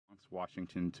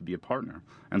Washington to be a partner.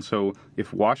 And so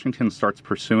if Washington starts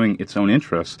pursuing its own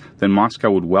interests, then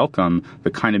Moscow would welcome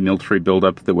the kind of military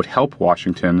buildup that would help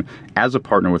Washington, as a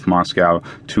partner with Moscow,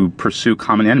 to pursue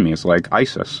common enemies like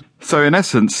ISIS. So in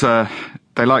essence,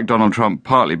 they like Donald Trump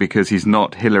partly because he's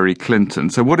not Hillary Clinton.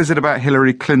 So what is it about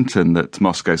Hillary Clinton that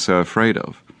Moscow's so afraid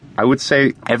of? I would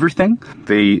say everything.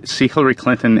 They see Hillary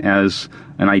Clinton as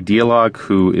an ideologue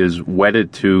who is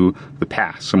wedded to the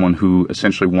past, someone who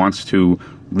essentially wants to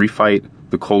refight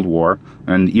the Cold War,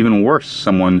 and even worse,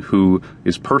 someone who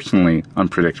is personally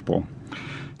unpredictable.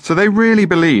 So they really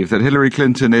believe that Hillary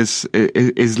Clinton is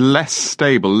less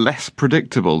stable, less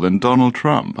predictable than Donald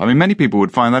Trump. I mean, many people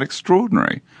would find that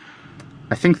extraordinary.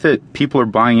 I think that people are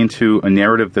buying into a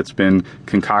narrative that's been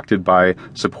concocted by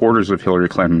supporters of Hillary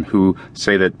Clinton who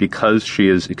say that because she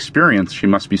is experienced, she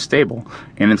must be stable.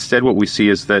 And instead what we see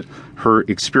is that her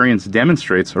experience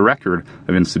demonstrates a record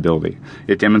of instability.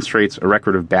 It demonstrates a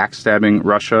record of backstabbing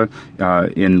Russia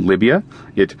in Libya.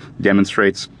 It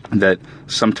demonstrates that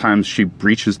sometimes she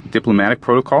breaches diplomatic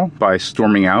protocol by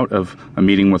storming out of a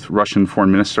meeting with Russian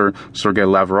Foreign Minister Sergei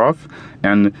Lavrov.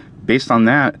 And based on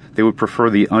that, they would prefer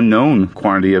the unknown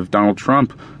quantity of Donald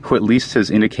Trump, who at least has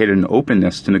indicated an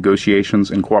openness to negotiations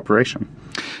and cooperation.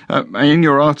 In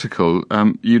your article,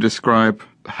 you describe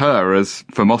her as,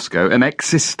 for Moscow, an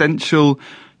existential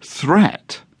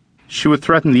threat. She would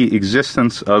threaten the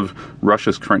existence of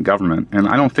Russia's current government. And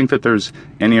I don't think that there's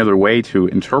any other way to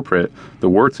interpret the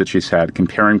words that she said,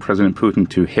 comparing President Putin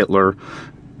to Hitler,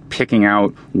 picking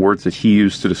out words that he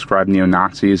used to describe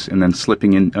neo-Nazis and then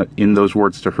slipping in those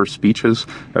words to her speeches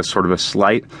as sort of a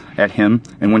slight at him.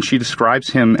 And when she describes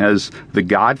him as the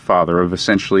godfather of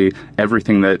essentially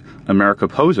everything that America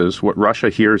opposes, what Russia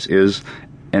hears is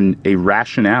a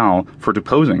rationale for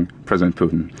deposing President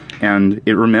Putin. And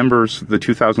it remembers the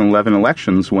 2011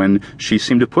 elections when she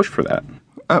seemed to push for that.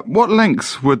 What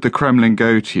lengths would the Kremlin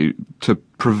go to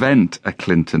prevent a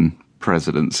Clinton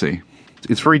presidency?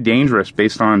 It's very dangerous,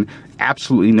 based on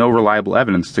absolutely no reliable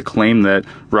evidence, to claim that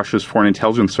Russia's foreign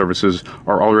intelligence services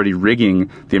are already rigging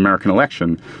the American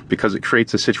election, because it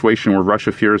creates a situation where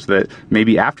Russia fears that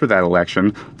maybe after that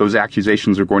election, those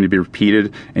accusations are going to be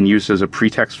repeated and used as a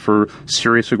pretext for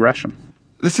serious aggression.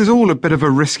 This is all a bit of a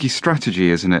risky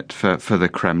strategy, isn't it, for the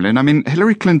Kremlin? I mean,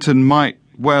 Hillary Clinton might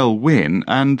well win,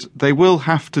 and they will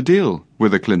have to deal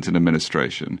with a Clinton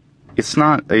administration. It's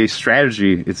not a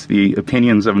strategy. It's the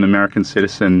opinions of an American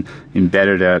citizen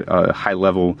embedded at a high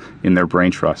level in their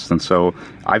brain trust. And so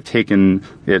I've taken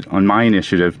it on my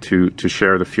initiative to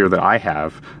share the fear that I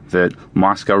have that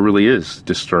Moscow really is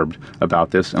disturbed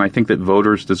about this. And I think that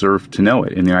voters deserve to know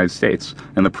it in the United States.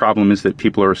 And the problem is that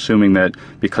people are assuming that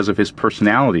because of his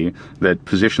personality, that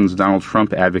positions Donald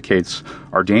Trump advocates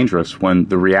are dangerous, when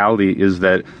the reality is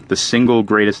that the single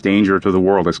greatest danger to the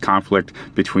world is conflict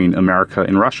between America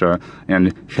and Russia.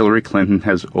 And Hillary Clinton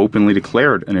has openly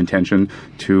declared an intention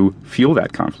to fuel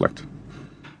that conflict.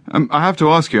 I have to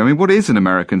ask you, I mean, what is an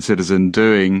American citizen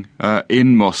doing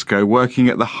in Moscow, working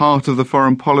at the heart of the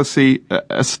foreign policy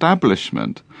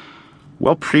establishment?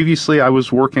 Well, previously I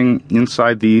was working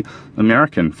inside the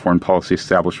American foreign policy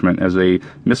establishment as a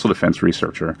missile defense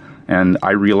researcher. And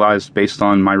I realized, based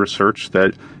on my research,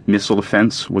 that missile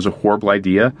defense was a horrible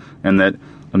idea and that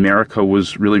America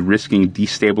was really risking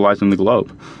destabilizing the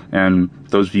globe. And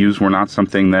those views were not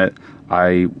something that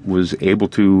I was able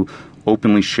to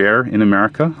openly share in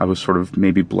America. I was sort of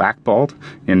maybe blackballed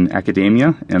in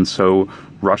academia, and so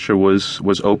Russia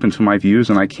was open to my views,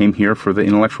 and I came here for the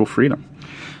intellectual freedom.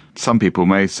 Some people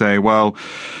may say, well,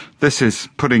 this is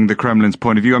putting the Kremlin's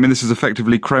point of view. I mean, this is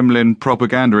effectively Kremlin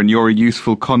propaganda, and you're a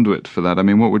useful conduit for that. I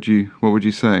mean, what would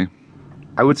you say?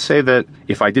 I would say that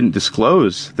if I didn't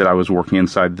disclose that I was working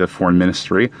inside the foreign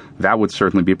ministry, that would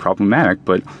certainly be problematic.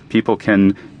 But people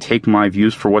can take my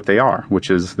views for what they are, which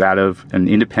is that of an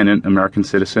independent American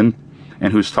citizen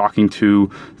and who's talking to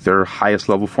their highest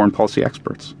level foreign policy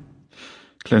experts.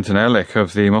 Clinton Ehrlich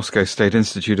of the Moscow State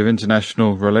Institute of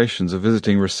International Relations, a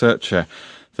visiting researcher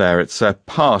there. It's a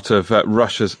part of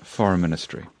Russia's foreign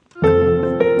ministry.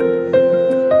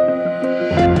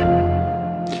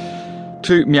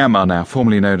 To Myanmar now,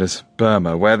 formerly known as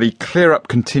Burma, where the clear-up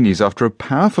continues after a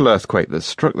powerful earthquake that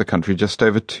struck the country just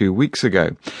over 2 weeks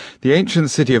ago. The ancient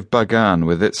city of Bagan,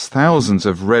 with its thousands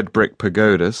of red brick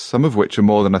pagodas, some of which are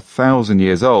more than 1,000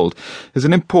 years old, is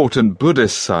an important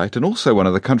Buddhist site and also one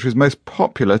of the country's most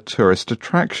popular tourist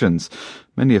attractions.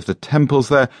 Many of the temples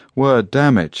there were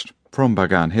damaged. From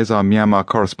Bagan, here's our Myanmar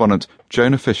correspondent,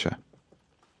 Jonah Fisher.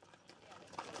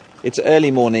 It's early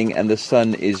morning and the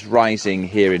sun is rising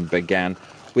here in Bagan,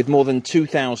 with more than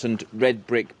 2,000 red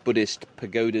brick Buddhist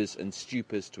pagodas and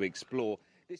stupas to explore.